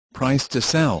price to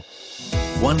sell.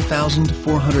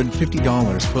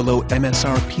 $1,450 below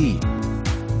MSRP.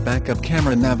 Backup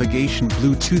camera, navigation,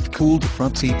 Bluetooth, cooled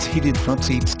front seats, heated front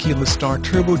seats, keyless start,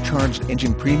 turbocharged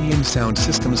engine, premium sound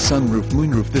system, sunroof.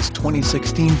 Moonroof This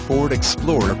 2016 Ford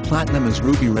Explorer Platinum is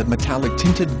ruby red metallic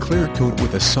tinted Clearcoat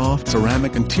with a soft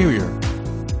ceramic interior.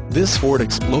 This Ford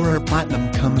Explorer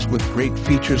Platinum comes with great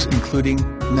features including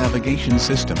navigation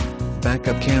system,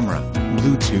 backup camera,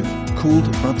 Bluetooth,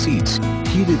 cooled front seats,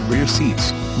 heated rear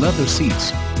seats, leather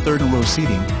seats, third-row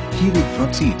seating, heated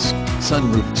front seats,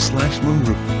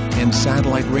 sunroof/moonroof, and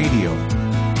satellite radio.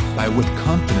 Buy with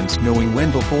confidence knowing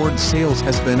Wendle Ford Sales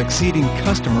has been exceeding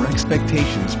customer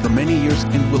expectations for many years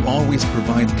and will always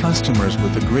provide customers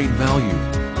with a great value.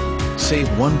 Save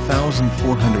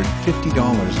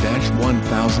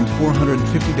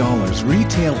 $1,450–$1,450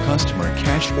 retail customer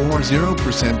cash or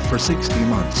 0% for 60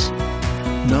 months.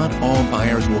 Not all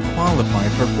buyers will qualify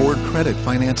for Ford credit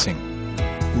financing.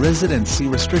 Residency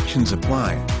restrictions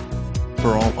apply.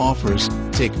 For all offers,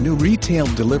 take new retail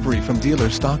delivery from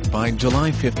dealer stock by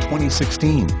July 5,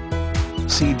 2016.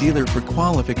 See dealer for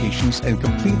qualifications and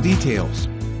complete details.